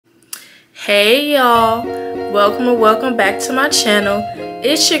Hey y'all, welcome and welcome back to my channel.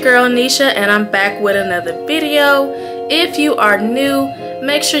 It's your girl Lanesha and I'm back with another video. If you are new,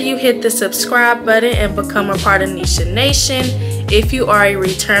 make sure you hit the subscribe button and become a part of Lanesha Nation. If you are a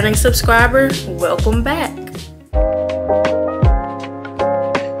returning subscriber, welcome back.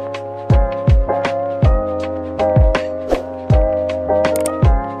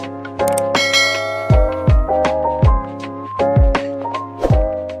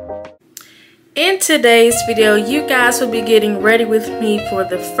 In today's video, you guys will be getting ready with me for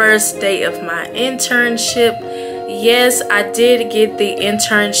the first day of my internship. Yes, I did get the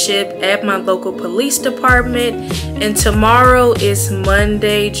internship at my local police department, and tomorrow is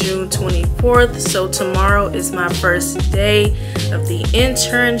Monday, June 24th. So tomorrow is my first day of the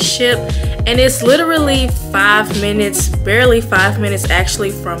internship, and it's literally 5 minutes, barely 5 minutes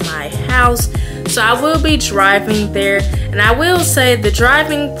actually, from my house. So I will be driving there, and I will say the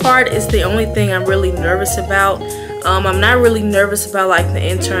driving part is the only thing I'm really nervous about. I'm not really nervous about like the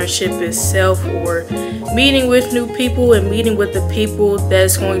internship itself or meeting with new people and meeting with the people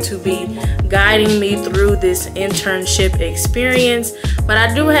that's going to be guiding me through this internship experience. But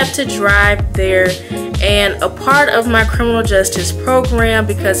I do have to drive there, and a part of my criminal justice program,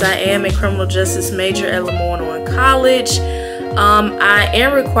 because I am a criminal justice major at LeMoyne-Owen College, I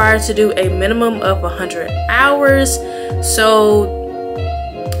am required to do a minimum of 100 hours. So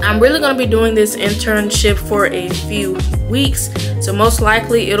I'm really going to be doing this internship for a few weeks. So most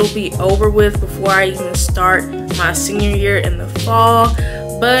likely it'll be over with before I even start my senior year in the fall.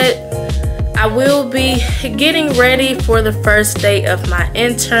 But I will be getting ready for the first day of my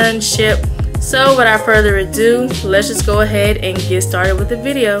internship. So without further ado, let's just go ahead and get started with the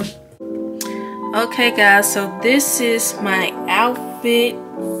video. Okay guys, so this is my outfit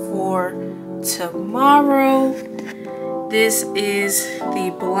for tomorrow. This is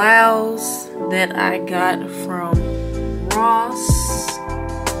the blouse that I got from Ross.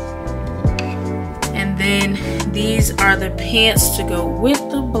 And then these are the pants to go with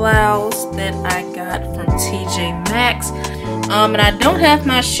the blouse that I got from TJ Maxx. And I don't have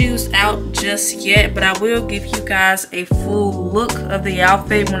my shoes out just yet, but I will give you guys a full look of the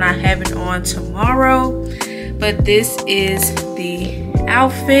outfit when I have it on tomorrow. But this is the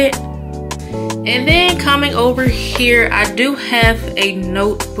outfit. And then coming over here, I do have a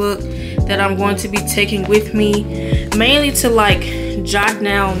notebook that I'm going to be taking with me, mainly to like jot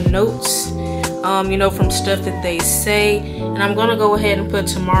down notes, you know, from stuff that they say. And I'm gonna go ahead and put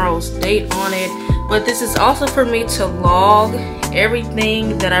tomorrow's date on it. But this is also for me to log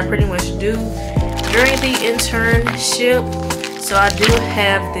everything that I pretty much do during the internship. So I do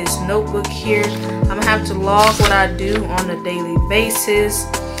have this notebook here. I'm gonna have to log what I do on a daily basis,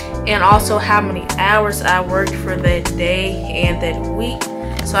 and also how many hours I worked for that day and that week.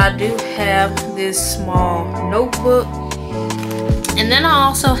 So I do have this small notebook. And then I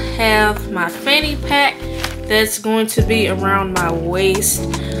also have my fanny pack that's going to be around my waist.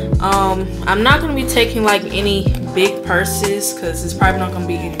 I'm not going to be taking like any big purses because there's probably not going to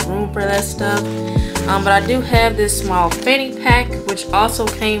be any room for that stuff. But I do have this small fanny pack, which also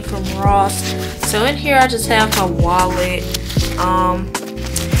came from Ross. So in here I just have my wallet.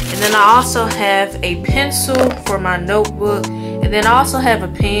 And then I also have a pencil for my notebook, and then I also have a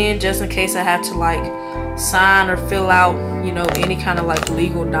pen just in case I have to like sign or fill out, you know, any kind of like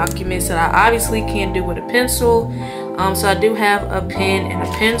legal documents that I obviously can't do with a pencil. So I do have a pen and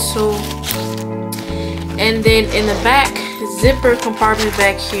a pencil. And then in the back zipper compartment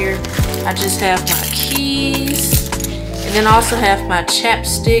back here, I just have my keys, and then I also have my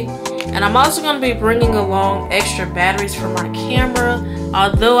chapstick. And I'm also going to be bringing along extra batteries for my camera,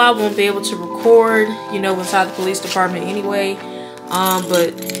 although I won't be able to record, you know, inside the police department anyway.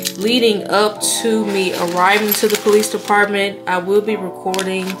 But leading up to me arriving to the police department, I will be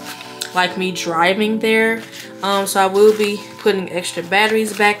recording like me driving there. So I will be putting extra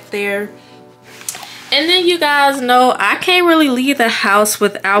batteries back there. And then you guys know I can't really leave the house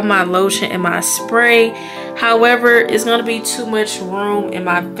without my lotion and my spray. However, it's going to be too much room in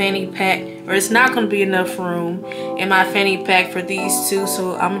my fanny pack, or it's not going to be enough room in my fanny pack for these two.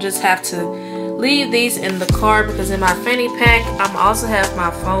 So I'm just have to leave these in the car, because in my fanny pack I'm also have my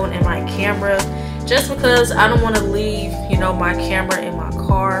phone and my camera, just because I don't want to leave, you know, my camera in my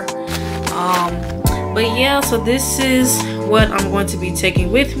car. But yeah, so this is what I'm going to be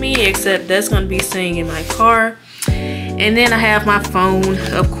taking with me, except that's going to be staying in my car. And then I have my phone,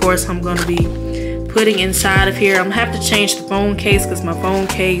 of course, I'm going to be putting inside of here. I'm gonna have to change the phone case, because my phone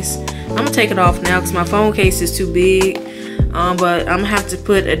case, I'm gonna take it off now because my phone case is too big. But I'm gonna have to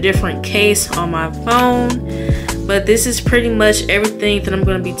put a different case on my phone. But this is pretty much everything that I'm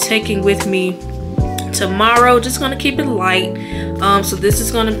going to be taking with me tomorrow. Just going to keep it light. So this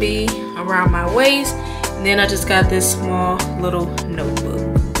is going to be around my waist, and then I just got this small little notebook.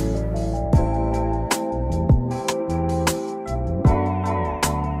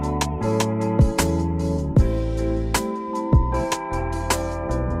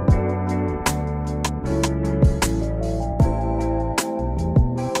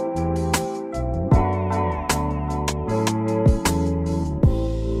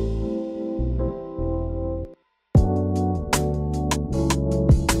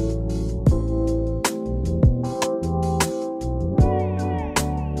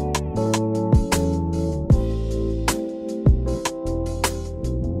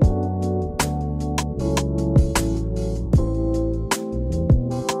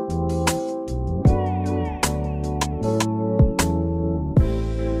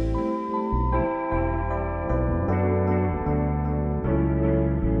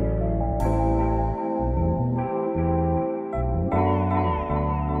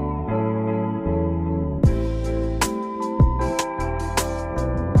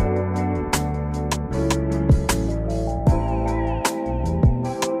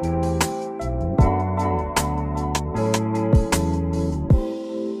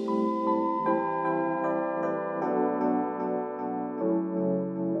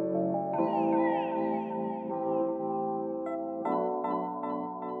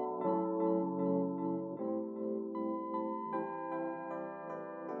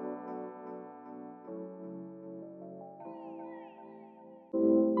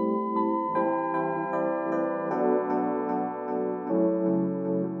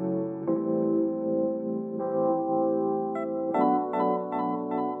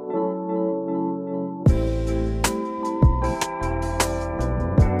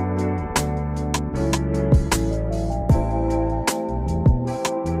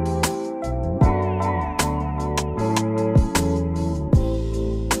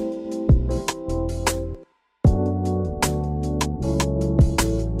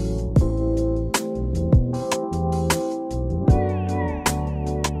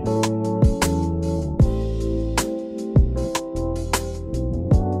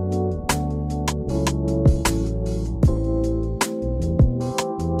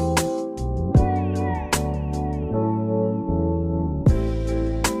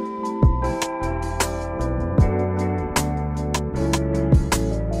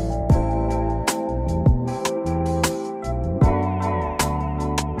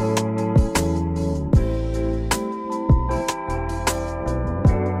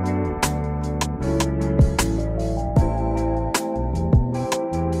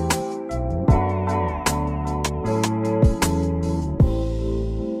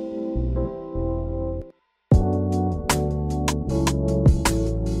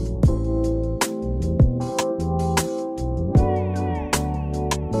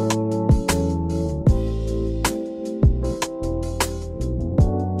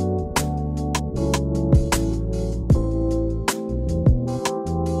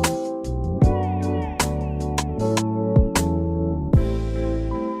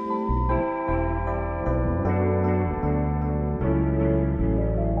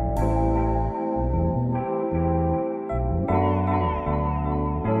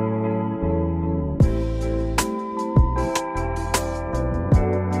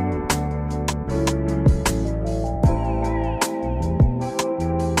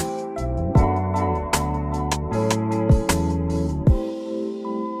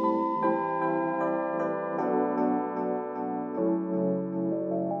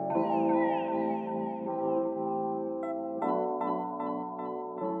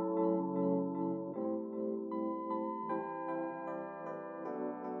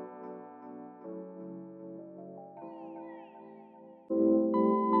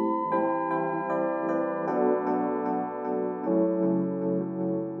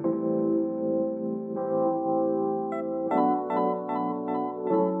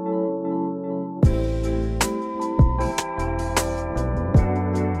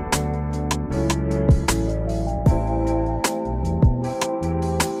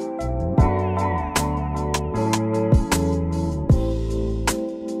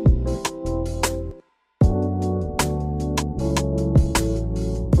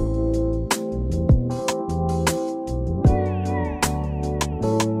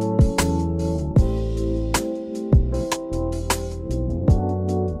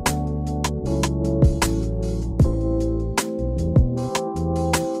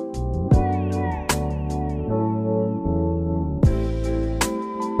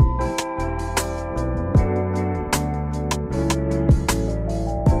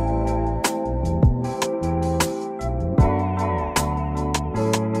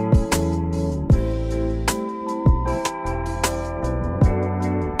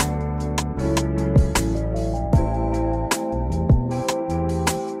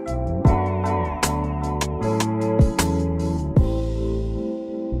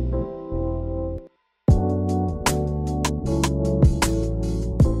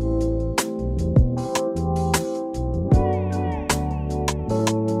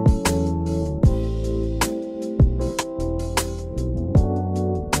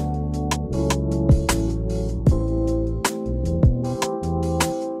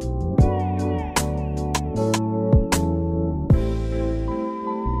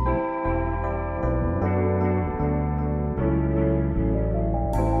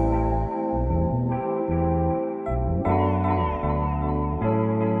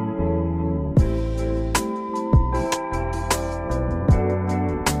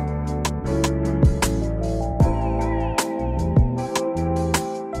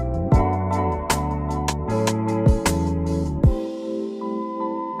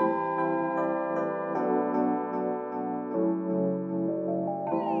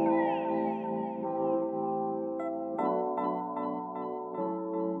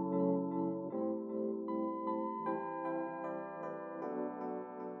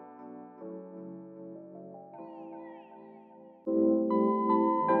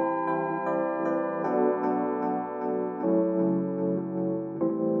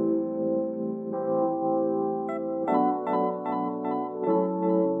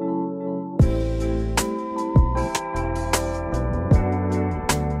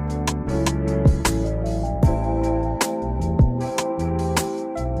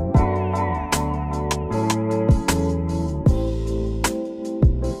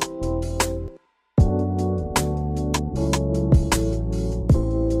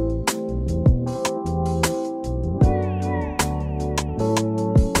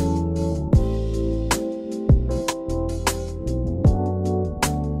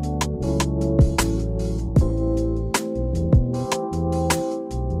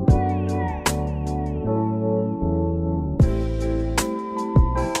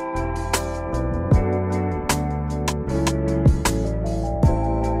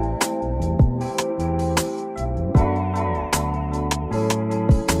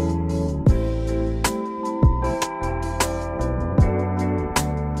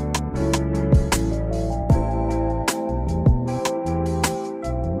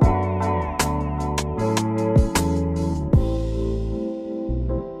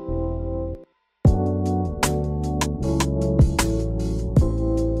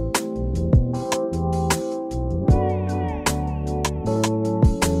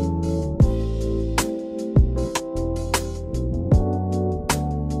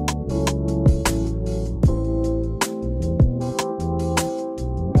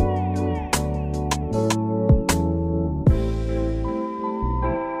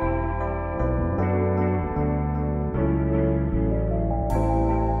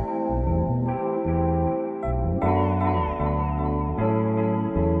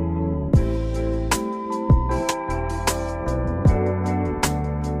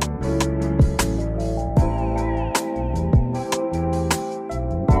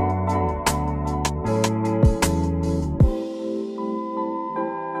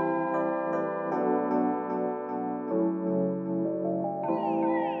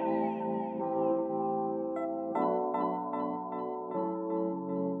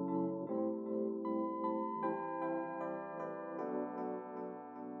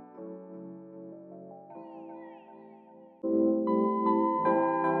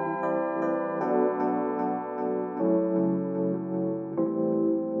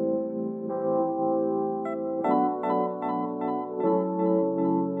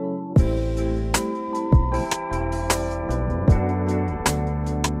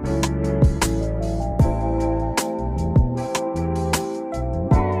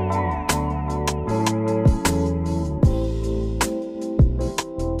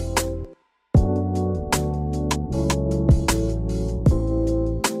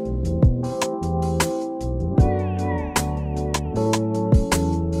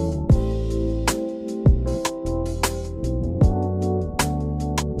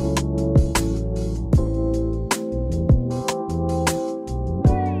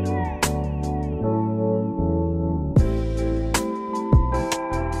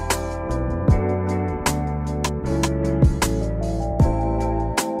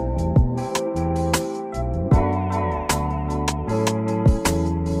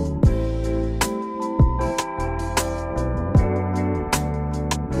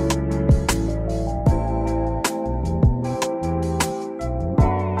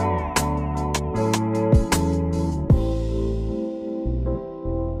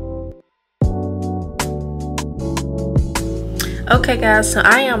 Okay guys, so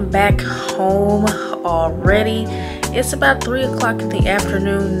I am back home already. It's about 3 o'clock in the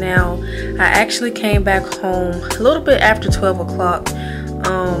afternoon now. I actually came back home a little bit after 12 o'clock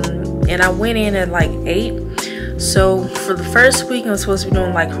and I went in at like 8. So for the first week I'm supposed to be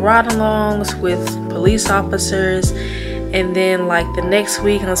doing like ride-alongs with police officers, and then like the next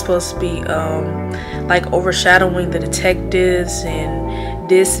week I'm supposed to be like overshadowing the detectives and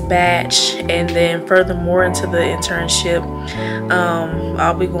dispatch, and then furthermore into the internship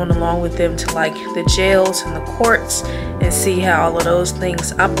I'll be going along with them to like the jails and the courts and see how all of those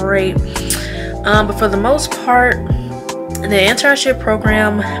things operate. But for the most part, the internship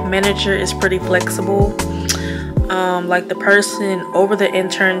program manager is pretty flexible. Like the person over the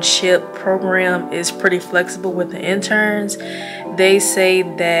internship program is pretty flexible with the interns. They say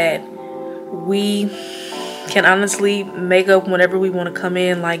that we can honestly make up whenever we want to come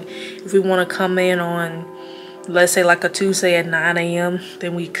in. Like if we want to come in on, let's say like a Tuesday at 9 a.m.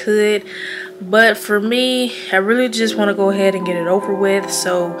 then we could, but for me I really just want to go ahead and get it over with.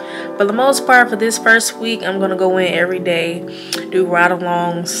 So for the most part, for this first week I'm gonna go in every day, do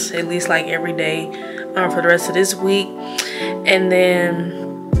ride-alongs at least like every day for the rest of this week, and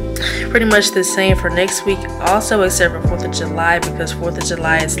then pretty much the same for next week also, except for 4th of July, because 4th of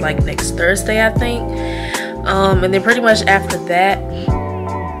July is like next Thursday I think. And then pretty much after that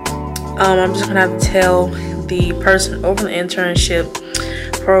I'm just gonna have to tell the person over the internship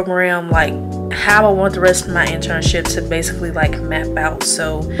program like how I want the rest of my internship to basically like map out.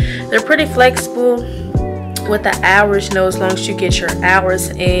 So they're pretty flexible with the hours, you know, as long as you get your hours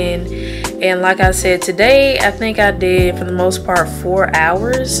in. And like I said, today I think I did for the most part 4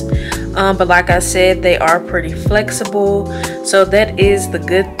 hours, but like I said, they are pretty flexible. So that is the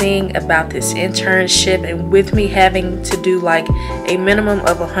good thing about this internship. And with me having to do like a minimum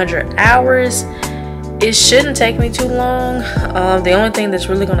of 100 hours, it shouldn't take me too long. The only thing that's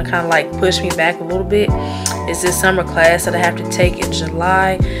really going to kind of like push me back a little bit is this summer class that I have to take in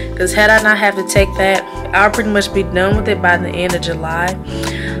July, because had I not have to take that, I'll pretty much be done with it by the end of July.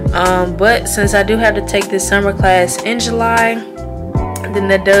 But since I do have to take this summer class in July, then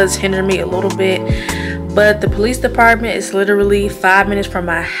that does hinder me a little bit. But the police department is literally 5 minutes from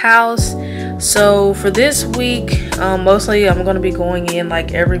my house. So for this week, mostly I'm going to be going in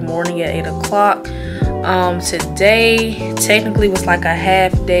like every morning at 8 o'clock. Today technically was like a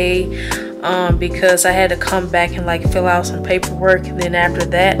half day because I had to come back and like fill out some paperwork, and then after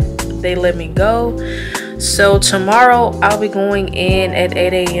that they let me go. So tomorrow I'll be going in at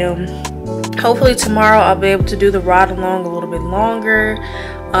 8 a.m. Hopefully tomorrow I'll be able to do the ride along a little bit longer,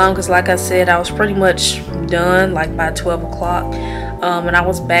 because like I said, I was pretty much done like by 12 o'clock, and I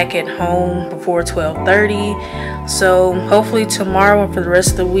was back at home before 12:30. So hopefully tomorrow and for the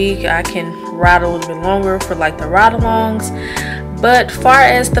rest of the week I can ride a little bit longer for like the ride alongs. But far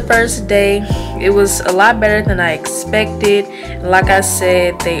as the first day, it was a lot better than I expected. And like I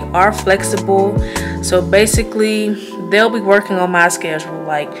said, they are flexible. So basically, they'll be working on my schedule.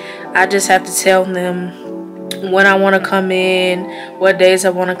 Like, I just have to tell them when I want to come in, what days I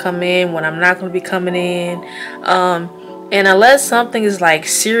want to come in, when I'm not going to be coming in. And unless something is like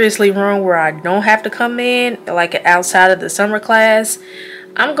seriously wrong where I don't have to come in, like outside of the summer class,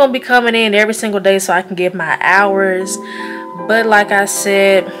 I'm going to be coming in every single day so I can get my hours. But like I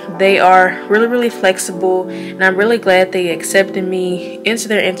said, they are really flexible, and I'm really glad they accepted me into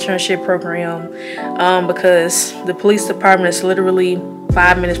their internship program, because the police department is literally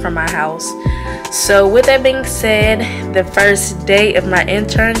 5 minutes from my house. So with that being said, the first day of my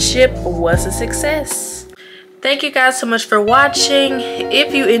internship was a success. Thank you guys so much for watching.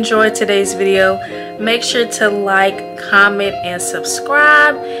 If you enjoyed today's video, make sure to like, comment, and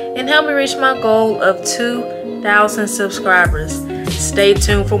subscribe, and help me reach my goal of 2,000 subscribers. Stay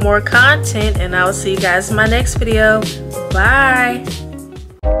tuned for more content, and I will see you guys in my next video. Bye.